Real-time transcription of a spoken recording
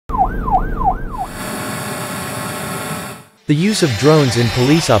The use of drones in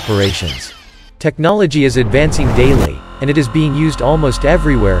police operations. Technology is advancing daily, and it is being used almost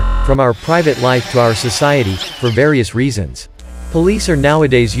everywhere, from our private life to our society, for various reasons. Police are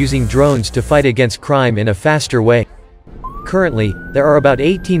nowadays using drones to fight against crime in a faster way. Currently, there are about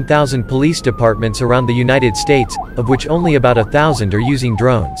 18,000 police departments around the United States, of which only about 1,000 are using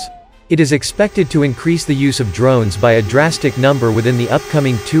drones. It is expected to increase the use of drones by a drastic number within the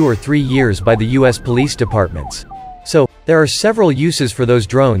upcoming 2 or 3 years by the U.S. police departments. So, there are several uses for those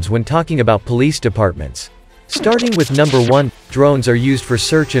drones when talking about police departments. Starting with number 1, drones are used for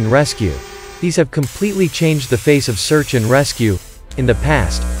search and rescue. These have completely changed the face of search and rescue. In the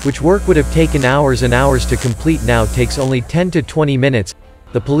past, which work would have taken hours and hours to complete now takes only 10 to 20 minutes.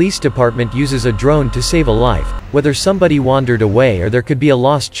 The police department uses a drone to save a life, whether somebody wandered away or there could be a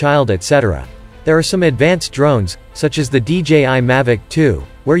lost child, etc. There are some advanced drones, such as the DJI Mavic 2,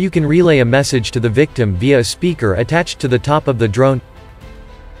 where you can relay a message to the victim via a speaker attached to the top of the drone.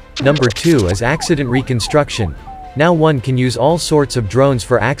 Number 2 is accident reconstruction. Now one can use all sorts of drones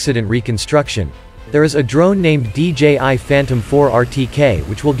for accident reconstruction. There is a drone named DJI Phantom 4 RTK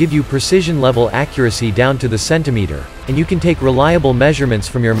which will give you precision level accuracy down to the centimeter, and you can take reliable measurements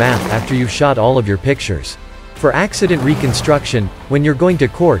from your map after you've shot all of your pictures. For accident reconstruction, when you're going to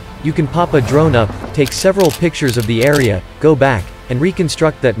court, you can pop a drone up, take several pictures of the area, go back, and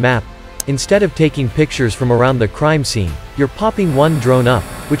reconstruct that map. Instead of taking pictures from around the crime scene, you're popping one drone up,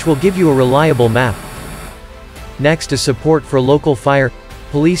 which will give you a reliable map. Next is support for local fire.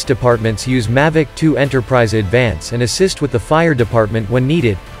 Police departments use Mavic 2 Enterprise Advance and assist with the fire department when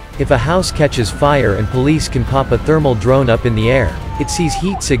needed. If a house catches fire and police can pop a thermal drone up in the air, it sees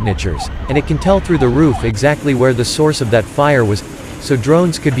heat signatures, and it can tell through the roof exactly where the source of that fire was, so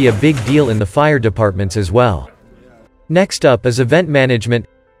drones could be a big deal in the fire departments as well. Next up is event management.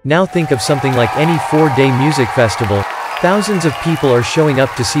 Now think of something like any 4-day music festival. Thousands of people are showing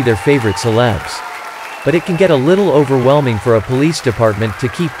up to see their favorite celebs. But it can get a little overwhelming for a police department to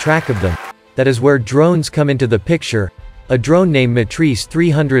keep track of them. That is where drones come into the picture. A drone named Matrice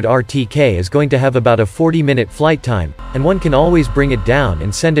 300 RTK is going to have about a 40-minute flight time, and one can always bring it down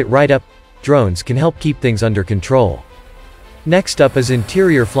and send it right up. Drones can help keep things under control. Next up is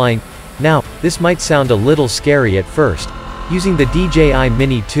interior flying. Now, this might sound a little scary at first. Using the DJI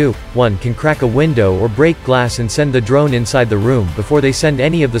Mini 2, one can crack a window or break glass and send the drone inside the room before they send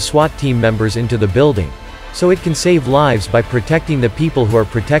any of the SWAT team members into the building. So it can save lives by protecting the people who are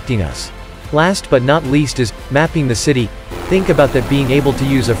protecting us. Last but not least is mapping the city. Think about that, being able to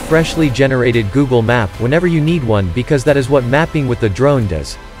use a freshly generated Google map whenever you need one, because that is what mapping with the drone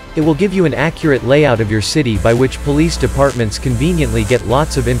does. It will give you an accurate layout of your city by which police departments conveniently get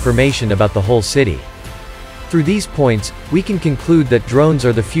lots of information about the whole city. Through these points, we can conclude that drones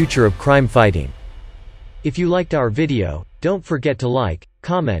are the future of crime fighting. If you liked our video, don't forget to like,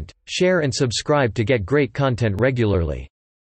 comment, share and subscribe to get great content regularly.